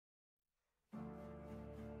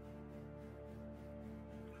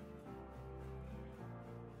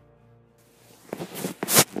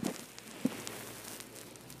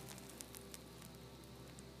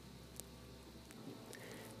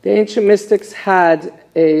The ancient mystics had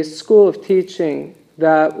a school of teaching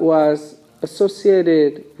that was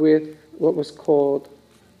associated with what was called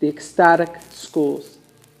the ecstatic schools.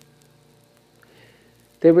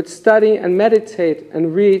 They would study and meditate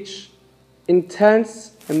and reach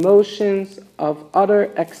intense emotions of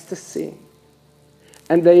utter ecstasy.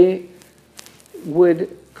 And they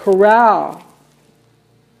would corral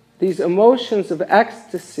these emotions of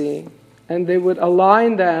ecstasy, and they would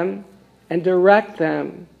align them and direct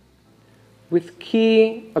them with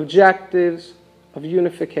key objectives of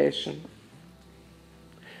unification.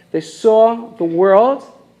 They saw the world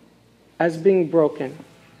as being broken.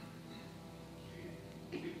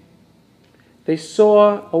 They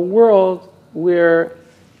saw a world where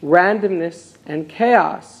randomness and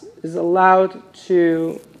chaos is allowed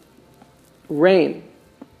to reign,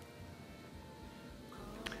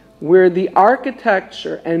 where the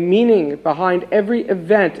architecture and meaning behind every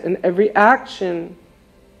event and every action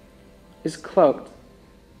is cloaked.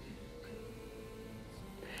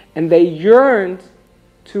 And they yearned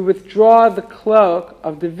to withdraw the cloak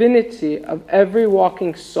of divinity of every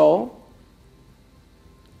walking soul,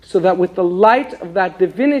 so that with the light of that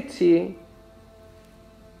divinity,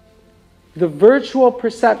 the virtual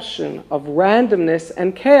perception of randomness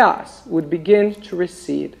and chaos would begin to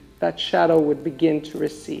recede. That shadow would begin to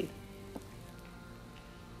recede.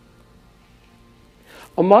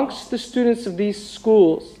 Amongst the students of these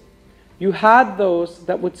schools, you had those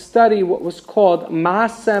that would study what was called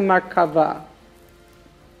Maaseh Merkavah,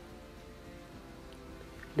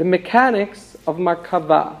 the mechanics of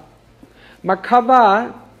Markavah.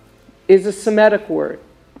 Markavah is a Semitic word.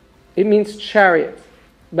 It means chariot.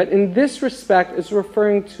 But in this respect, it's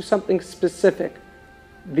referring to something specific,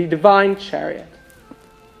 the divine chariot.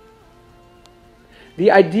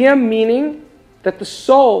 The idea meaning that the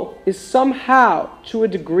soul is somehow, to a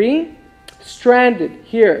degree, stranded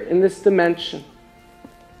here in this dimension.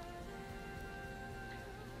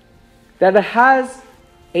 That it has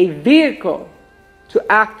a vehicle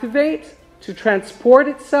to activate, to transport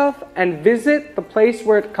itself and visit the place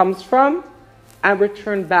where it comes from and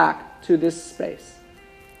return back to this space.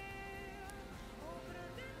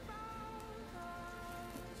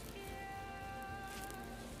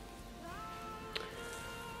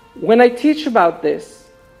 When I teach about this,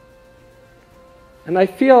 and I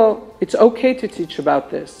feel it's okay to teach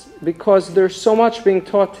about this because there's so much being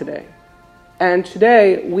taught today. And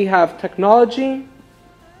today we have technology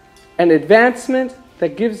and advancement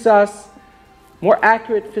that gives us more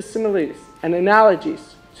accurate facsimiles and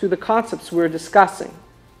analogies to the concepts we're discussing.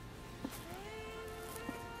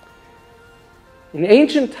 In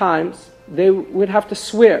ancient times, they would have to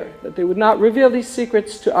swear that they would not reveal these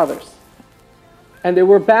secrets to others. And they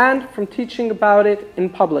were banned from teaching about it in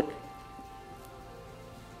public.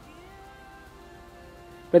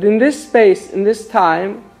 But in this space, in this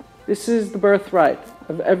time, this is the birthright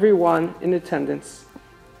of everyone in attendance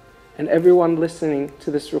and everyone listening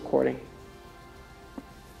to this recording.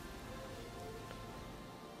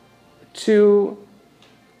 To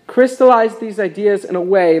crystallize these ideas in a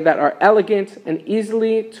way that are elegant and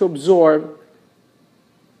easily to absorb,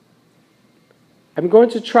 I'm going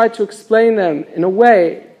to try to explain them in a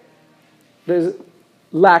way that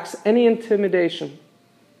lacks any intimidation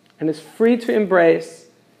and is free to embrace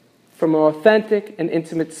from an authentic and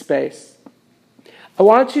intimate space. I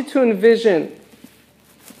want you to envision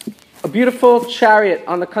a beautiful chariot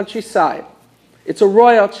on the countryside. It's a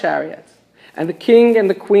royal chariot, and the king and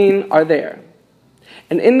the queen are there.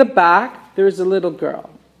 And in the back, there is a little girl.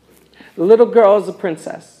 The little girl is a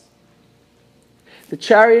princess. The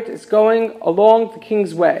chariot is going along the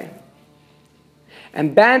king's way.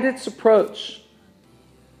 And bandits approach.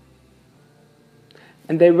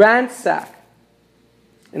 And they ransack.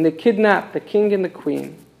 And they kidnap the king and the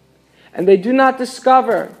queen. And they do not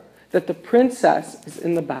discover that the princess is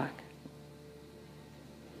in the back.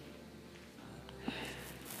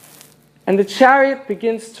 And the chariot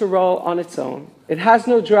begins to roll on its own. It has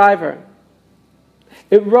no driver.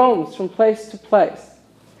 It roams from place to place.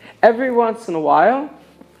 Every once in a while,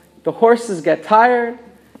 the horses get tired,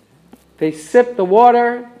 they sip the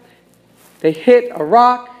water, they hit a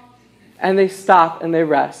rock, and they stop and they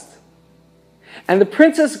rest. And the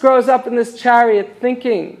princess grows up in this chariot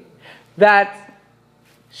thinking that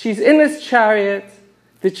she's in this chariot,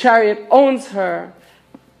 the chariot owns her,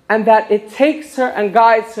 and that it takes her and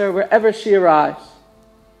guides her wherever she arrives.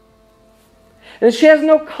 And she has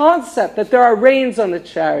no concept that there are reins on the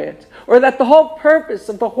chariot, or that the whole purpose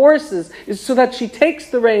of the horses is so that she takes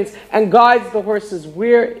the reins and guides the horses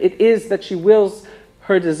where it is that she wills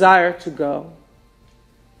her desire to go.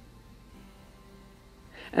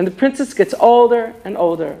 And the princess gets older and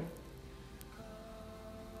older.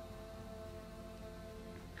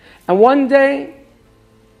 And one day,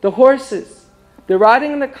 the horses, they're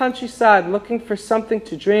riding in the countryside looking for something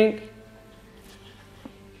to drink.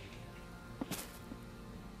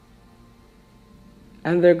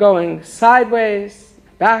 And they're going sideways,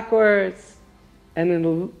 backwards, and in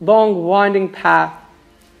a long winding path.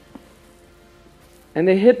 And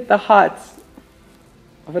they hit the hut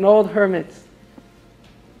of an old hermit,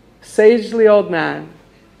 sagely old man.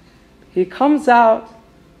 He comes out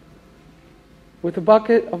with a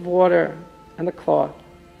bucket of water and a cloth.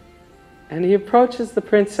 And he approaches the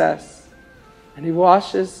princess and he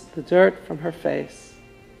washes the dirt from her face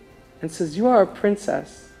and says, "You are a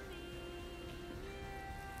princess.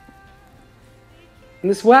 And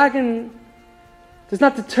this wagon does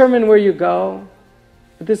not determine where you go,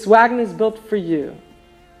 but this wagon is built for you.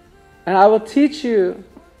 And I will teach you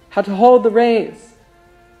how to hold the reins,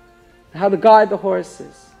 how to guide the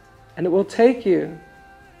horses, and it will take you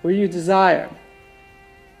where you desire.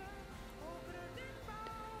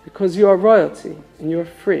 Because you are royalty and you are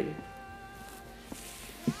free."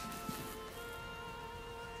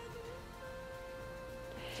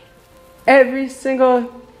 Every single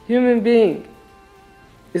human being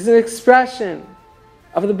is an expression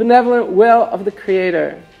of the benevolent will of the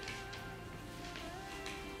Creator.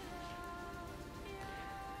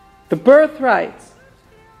 The birthright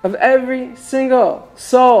of every single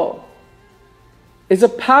soul is a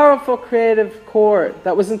powerful creative cord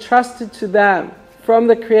that was entrusted to them from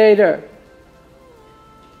the Creator.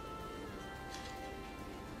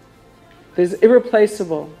 It is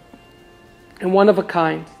irreplaceable and one of a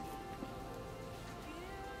kind.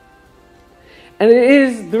 And it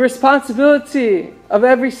is the responsibility of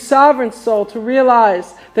every sovereign soul to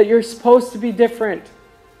realize that you're supposed to be different.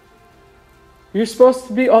 You're supposed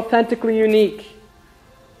to be authentically unique.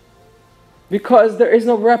 Because there is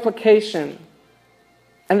no replication.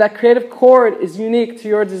 And that creative cord is unique to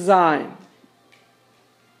your design.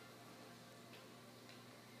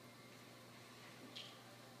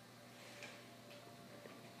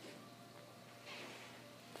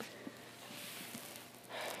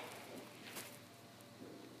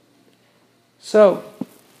 So,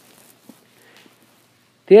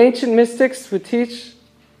 the ancient mystics would teach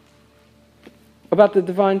about the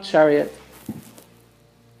divine chariot.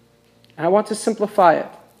 And I want to simplify it.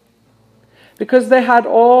 Because they had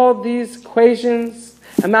all these equations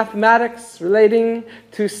and mathematics relating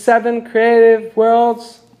to 7 creative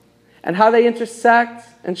worlds and how they intersect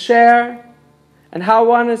and share and how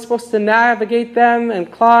one is supposed to navigate them and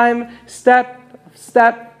climb step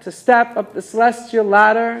to step up the celestial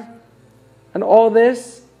ladder. And all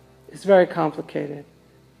this is very complicated.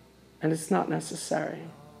 And it's not necessary.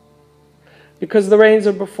 Because the reins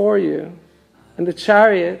are before you. And the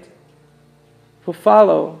chariot will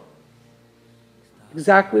follow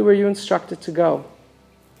exactly where you instruct it to go.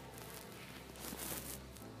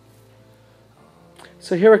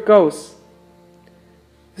 So here it goes.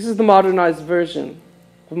 This is the modernized version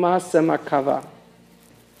of Maaseh Merkavah.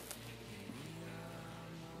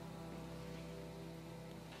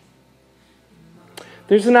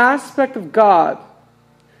 There's an aspect of God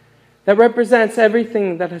that represents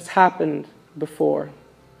everything that has happened before.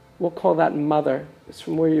 We'll call that mother. It's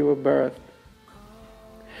from where you were birthed.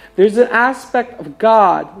 There's an aspect of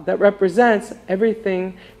God that represents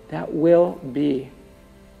everything that will be.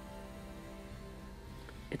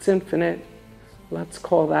 It's infinite. Let's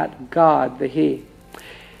call that God, the He.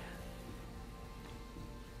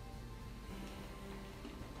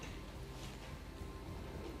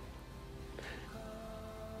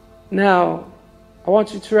 Now, I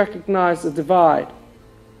want you to recognize a divide,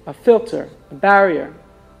 a filter, a barrier.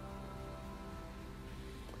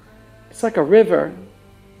 It's like a river.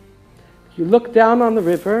 You look down on the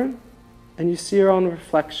river and you see your own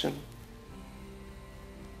reflection.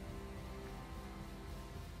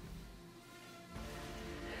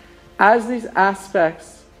 As these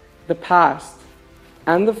aspects, the past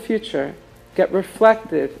and the future, get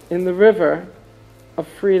reflected in the river of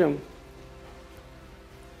freedom,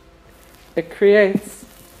 it creates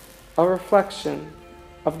a reflection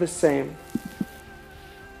of the same.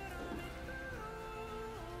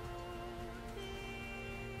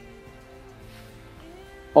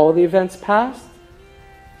 All the events past,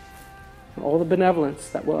 and all the benevolence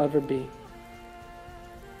that will ever be.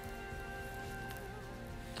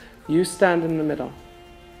 You stand in the middle.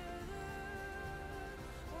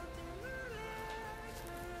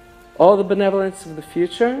 All the benevolence of the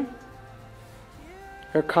future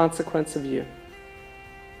are a consequence of you.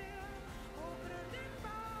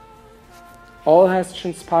 All has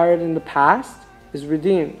transpired in the past is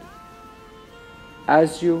redeemed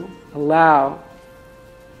as you allow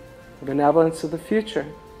the benevolence of the future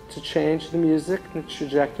to change the music and the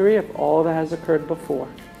trajectory of all that has occurred before.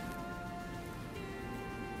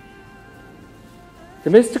 The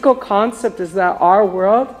mystical concept is that our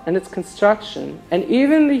world and its construction, and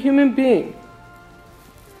even the human being,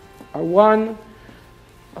 are one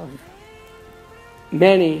of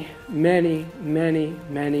many, many, many,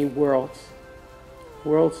 many worlds.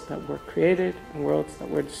 Worlds that were created and worlds that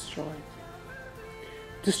were destroyed.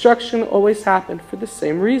 Destruction always happened for the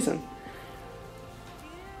same reason.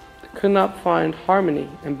 They could not find harmony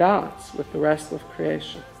and balance with the rest of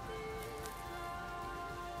creation.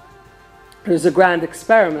 There's a grand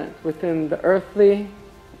experiment within the earthly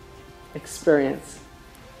experience.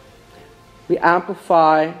 We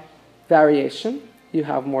amplify variation. You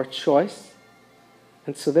have more choice.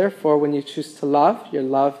 And so therefore, when you choose to love, your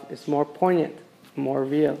love is more poignant, more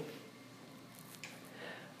real.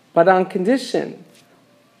 But on condition,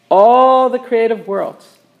 all the creative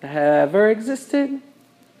worlds that have ever existed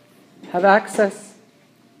have access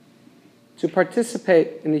to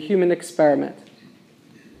participate in the human experiment.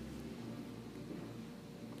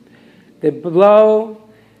 They blow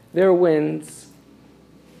their winds,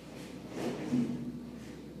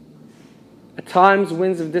 at times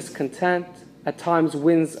winds of discontent, at times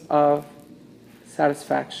winds of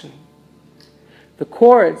satisfaction. The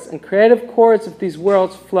chords and creative chords of these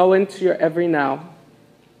worlds flow into your every now.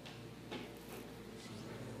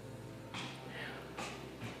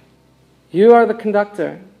 You are the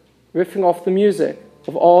conductor, riffing off the music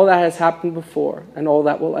of all that has happened before and all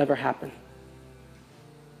that will ever happen.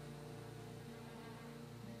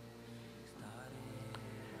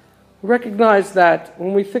 Recognize that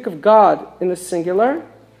when we think of God in the singular,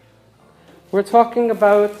 we're talking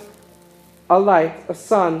about a light, a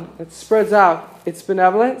sun that spreads out its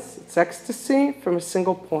benevolence, its ecstasy from a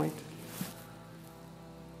single point.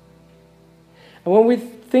 And when we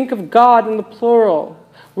think of God in the plural,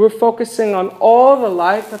 we're focusing on all the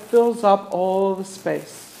light that fills up all the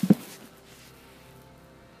space,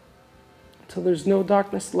 until there's no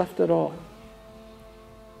darkness left at all.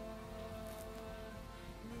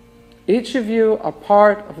 Each of you are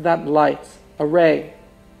part of that light, a ray.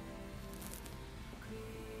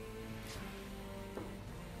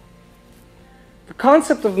 The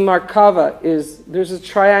concept of Markavah is there's a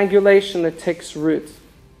triangulation that takes root.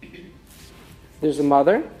 There's a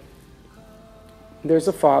mother, there's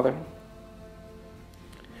a father.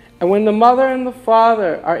 And when the mother and the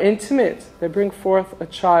father are intimate, they bring forth a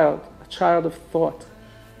child of thought.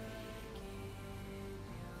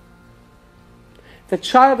 The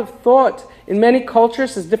child of thought in many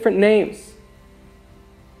cultures has different names.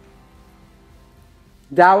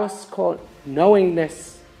 Taoists call it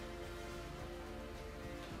knowingness.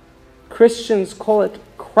 Christians call it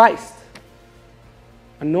Christ,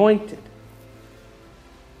 anointed.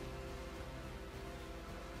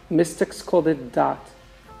 Mystics called it Dat,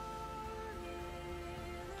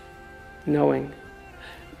 knowing.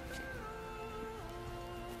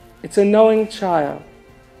 It's a knowing child.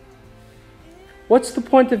 What's the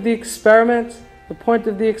point of the experiment? The point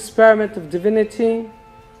of the experiment of divinity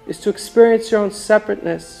is to experience your own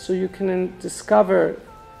separateness so you can discover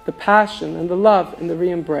the passion and the love and the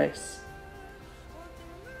re-embrace.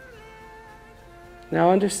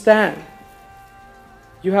 Now understand,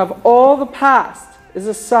 you have all the past is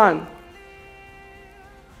a sun,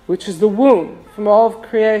 which is the womb from all of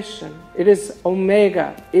creation. It is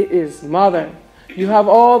Omega. It is Mother. You have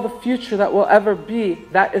all the future that will ever be.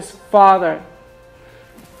 That is Father.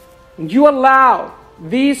 You allow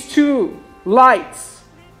these two lights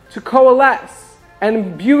to coalesce and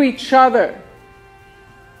imbue each other.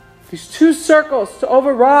 These two circles to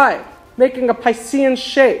override, making a Piscean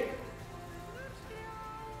shape.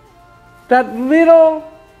 That little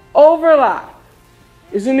overlap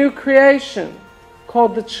is a new creation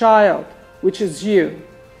called the child, which is you.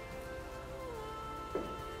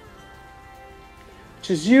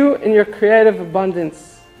 Which is you in your creative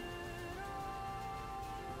abundance.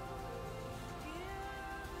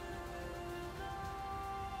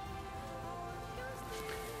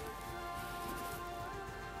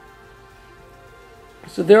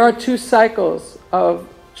 So there are two cycles of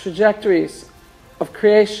trajectories of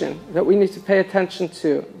creation that we need to pay attention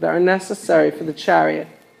to that are necessary for the chariot.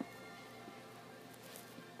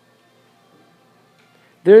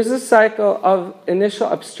 There's a cycle of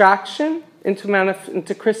initial abstraction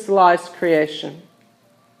into crystallized creation.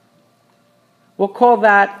 We'll call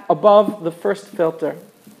that above the first filter.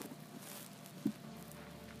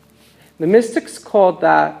 The mystics called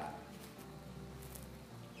that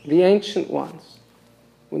the ancient ones.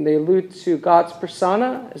 when they allude to God's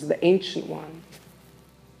persona, as the Ancient One.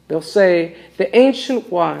 They'll say, the Ancient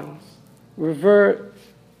Ones revealed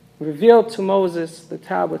to Moses the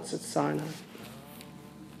tablets at Sinai.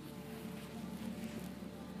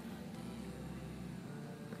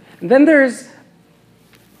 And then there's,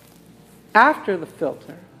 after the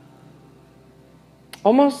filter,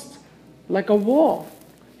 almost like a wall.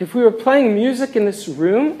 If we were playing music in this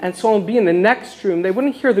room and someone would be in the next room, they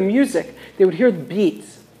wouldn't hear the music, they would hear the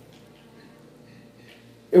beats.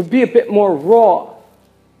 It would be a bit more raw.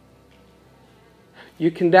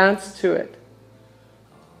 You can dance to it,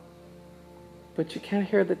 but you can't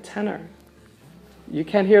hear the tenor. You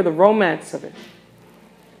can't hear the romance of it.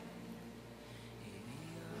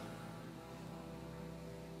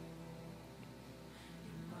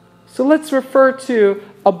 So let's refer to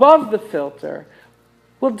above the filter.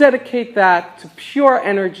 We'll dedicate that to pure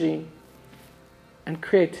energy and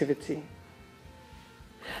creativity.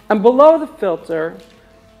 And below the filter,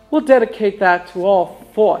 we'll dedicate that to all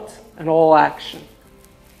thought and all action,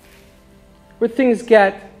 where things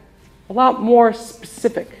get a lot more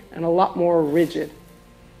specific and a lot more rigid.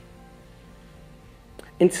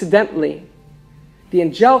 Incidentally, the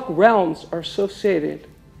angelic realms are associated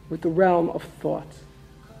with the realm of thought.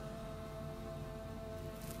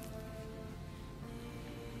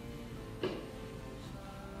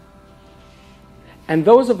 And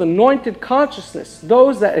those of anointed consciousness,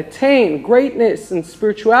 those that attain greatness and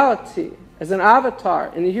spirituality as an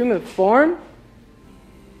avatar in the human form,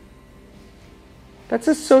 that's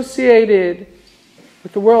associated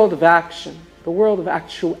with the world of action, the world of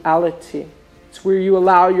actuality. It's where you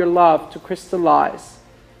allow your love to crystallize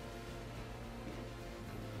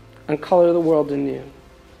and color the world anew.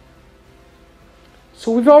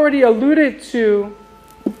 So we've already alluded to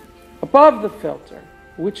above the filter,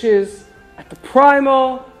 which is at the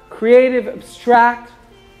primal, creative, abstract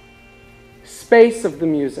space of the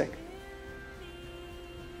music.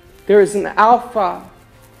 There is an alpha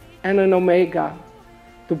and an omega.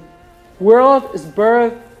 The world is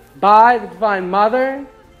birthed by the Divine Mother,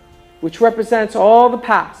 which represents all the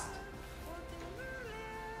past.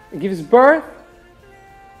 It gives birth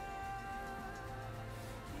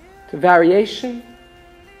to variation,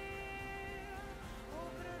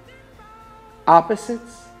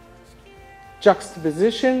 opposites,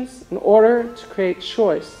 juxtapositions, in order to create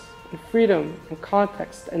choice and freedom and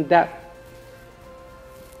context and depth.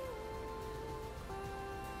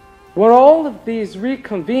 When all of these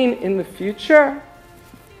reconvene in the future,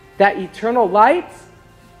 that eternal light,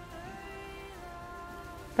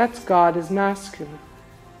 that's God as masculine.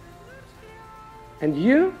 And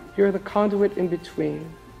you're the conduit in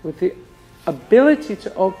between, with the ability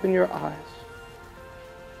to open your eyes,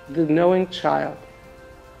 the knowing child.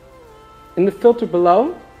 In the filter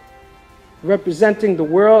below, representing the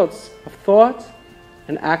worlds of thought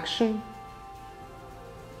and action,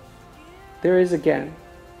 there is again.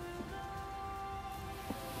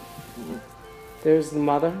 There's the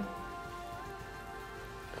mother.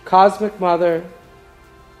 The cosmic mother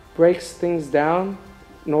breaks things down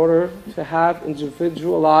in order to have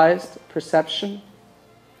individualized perception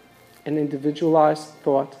and individualized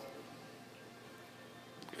thought.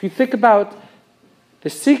 If you think about the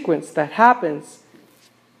sequence that happens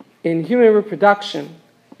in human reproduction,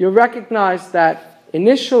 you'll recognize that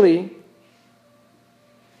initially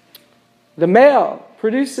the male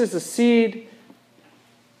produces a seed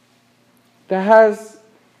that has,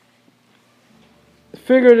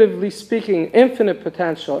 figuratively speaking, infinite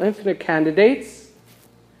potential, infinite candidates.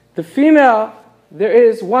 The female, there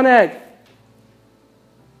is one egg.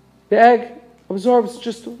 The egg absorbs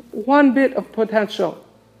just one bit of potential.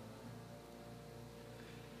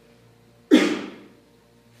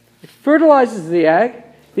 Fertilizes the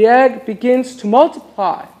egg begins to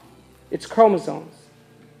multiply its chromosomes.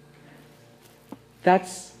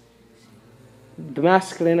 That's the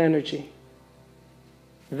masculine energy.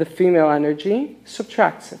 The female energy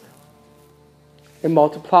subtracts it. It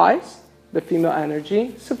multiplies, the female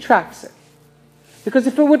energy subtracts it. Because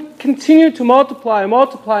if it would continue to multiply and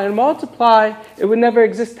multiply and multiply, it would never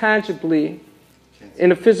exist tangibly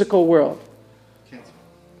in a physical world.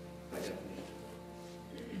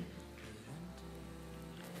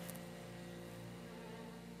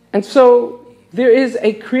 And so there is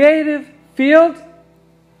a creative field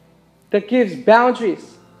that gives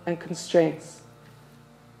boundaries and constraints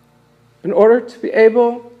in order to be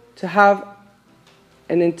able to have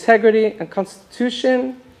an integrity and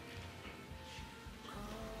constitution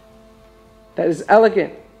that is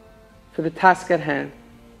elegant for the task at hand.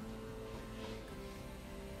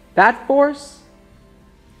 That force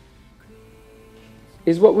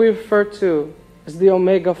is what we refer to is the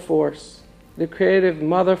omega force, the creative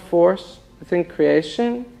mother force within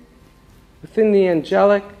creation, within the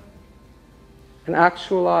angelic and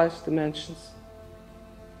actualized dimensions.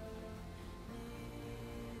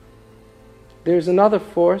 There's another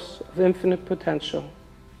force of infinite potential.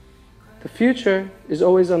 The future is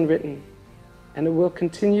always unwritten, and it will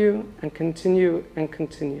continue and continue and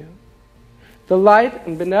continue. The light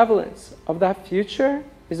and benevolence of that future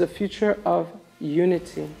is a future of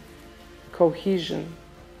unity, cohesion,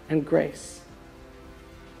 and grace.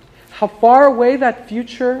 How far away that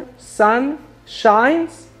future sun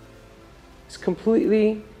shines is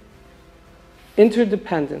completely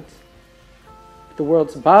interdependent. The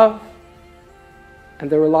worlds above and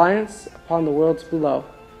the reliance upon the worlds below.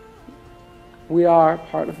 We are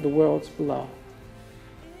part of the worlds below.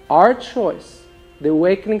 Our choice, the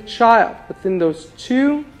awakening child within those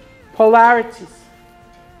two polarities,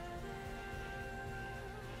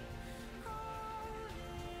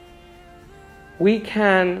 we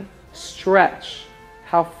can stretch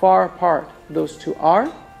how far apart those two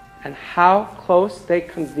are and how close they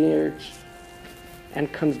converge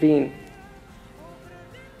and convene.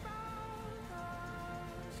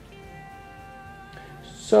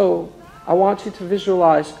 So, I want you to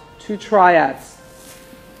visualize two triads.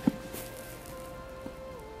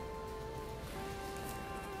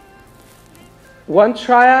 One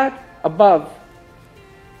triad above.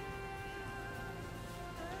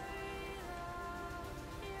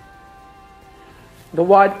 The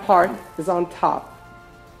wide part is on top.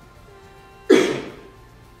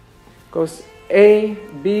 Goes A,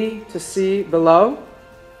 B to C below.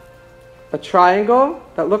 A triangle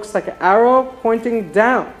that looks like an arrow pointing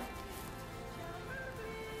down.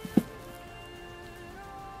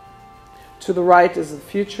 To the right is the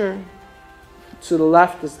future. To the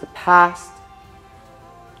left is the past.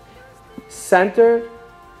 Centered,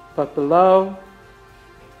 but below,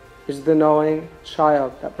 is the knowing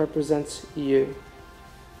child that represents you.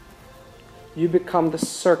 You become the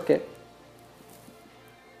circuit.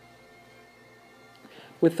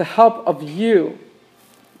 With the help of you,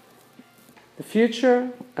 the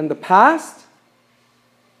future and the past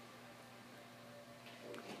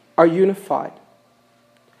are unified.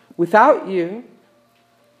 Without you,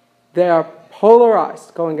 they are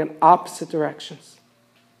polarized, going in opposite directions.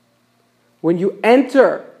 When you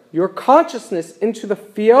enter your consciousness into the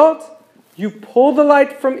field, you pull the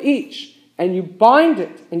light from each and you bind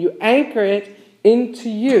it and you anchor it into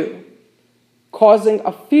you, causing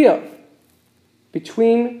a field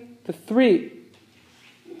between the three.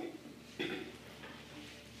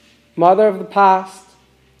 Mother of the past,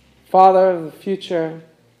 father of the future,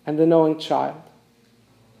 and the knowing child.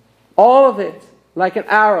 All of it like an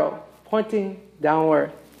arrow pointing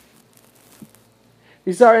downward.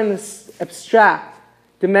 These are in the abstract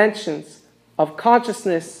dimensions of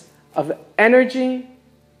consciousness, of energy,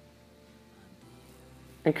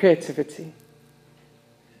 and creativity.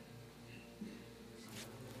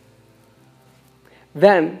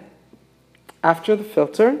 Then, after the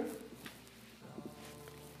filter,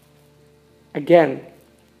 again,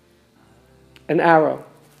 an arrow.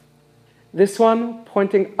 This one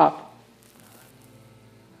pointing up.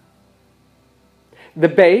 The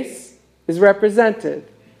base is represented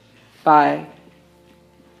by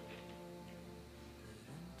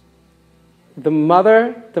the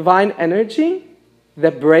mother divine energy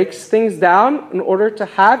that breaks things down in order to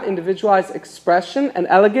have individualized expression and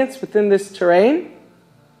elegance within this terrain.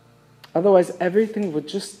 Otherwise, everything would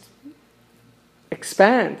just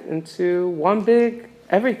expand into one big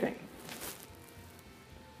everything.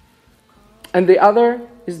 And the other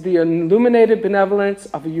is the illuminated benevolence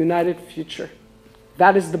of a united future.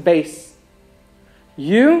 That is the base.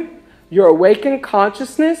 You, your awakened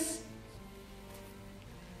consciousness,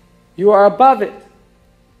 you are above it.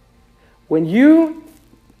 When you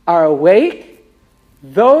are awake,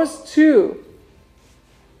 those two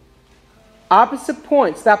opposite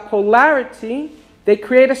points, that polarity, they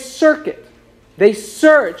create a circuit. They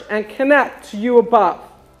surge and connect to you above,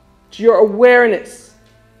 to your awareness.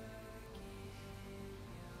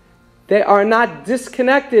 They are not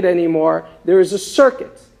disconnected anymore. There is a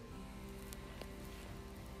circuit.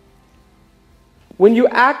 When you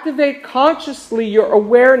activate consciously your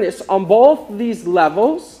awareness on both these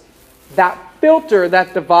levels, that filter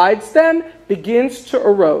that divides them begins to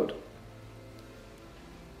erode.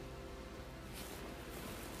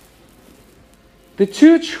 The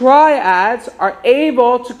two triads are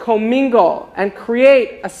able to commingle and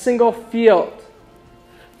create a single field.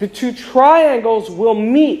 The two triangles will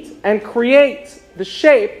meet and create the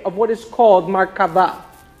shape of what is called Markavah.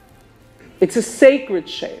 It's a sacred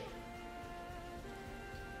shape.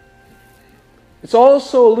 It's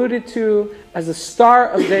also alluded to as the Star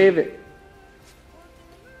of David.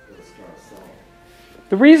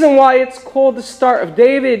 The reason why it's called the Star of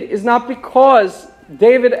David is not because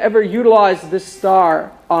David ever utilized this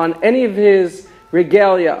star on any of his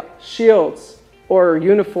regalia, shields, or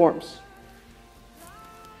uniforms.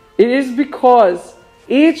 It is because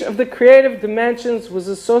each of the creative dimensions was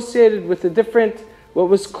associated with a different, what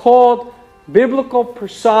was called biblical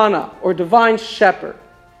persona, or divine shepherd.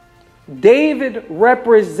 David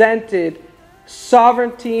represented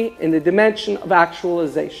sovereignty in the dimension of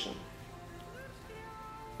actualization.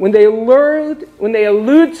 When they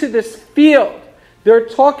allude to this field, they're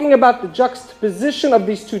talking about the juxtaposition of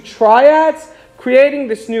these two triads, creating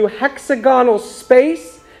this new hexagonal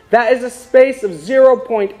space that is a space of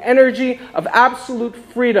 0-point energy, of absolute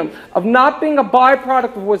freedom, of not being a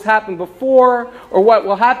byproduct of what's happened before or what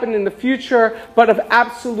will happen in the future, but of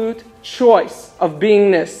absolute choice, of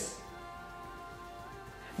beingness.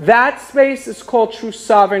 That space is called true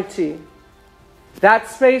sovereignty. That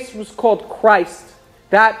space was called Christ.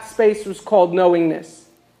 That space was called knowingness.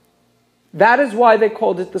 That is why they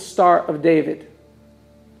called it the Star of David.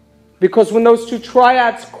 Because when those two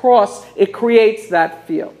triads cross, it creates that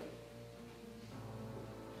field.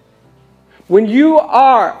 When you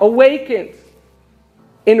are awakened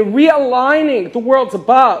in realigning the worlds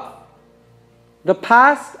above, the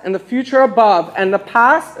past and the future above, and the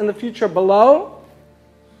past and the future below,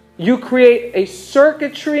 you create a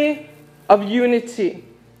circuitry of unity.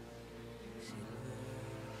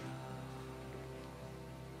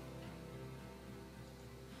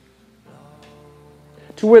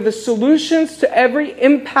 To where the solutions to every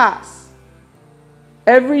impasse,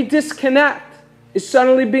 every disconnect is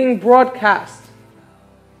suddenly being broadcast.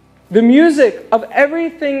 The music of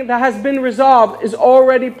everything that has been resolved is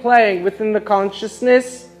already playing within the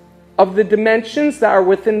consciousness of the dimensions that are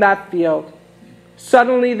within that field.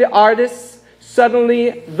 Suddenly the artists,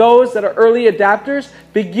 suddenly those that are early adapters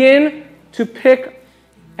begin to pick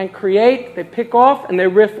and create. They pick off and they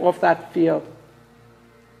riff off that field.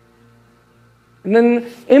 And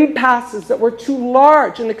then impasses that were too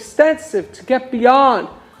large and extensive to get beyond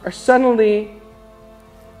are suddenly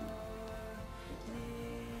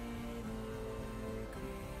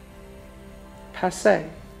passé.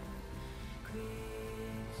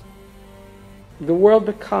 The world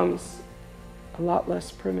becomes a lot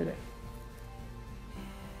less primitive.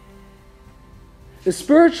 The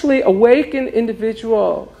spiritually awakened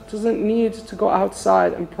individual doesn't need to go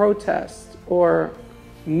outside and protest or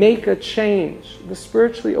make a change. The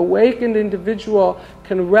spiritually awakened individual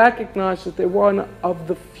can recognize that they're one of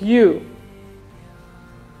the few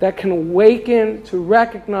that can awaken to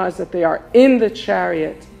recognize that they are in the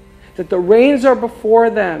chariot, that the reins are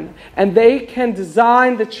before them, and they can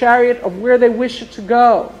design the chariot of where they wish it to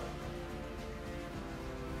go.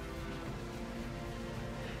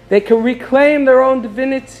 They can reclaim their own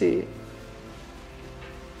divinity,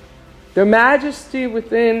 their majesty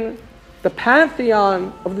within the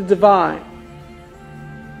pantheon of the divine.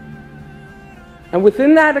 And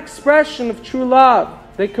within that expression of true love,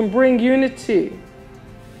 they can bring unity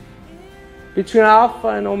between Alpha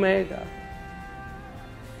and Omega.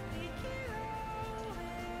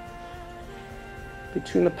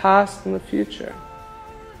 Between the past and the future.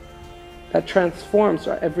 That transforms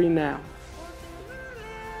our every now.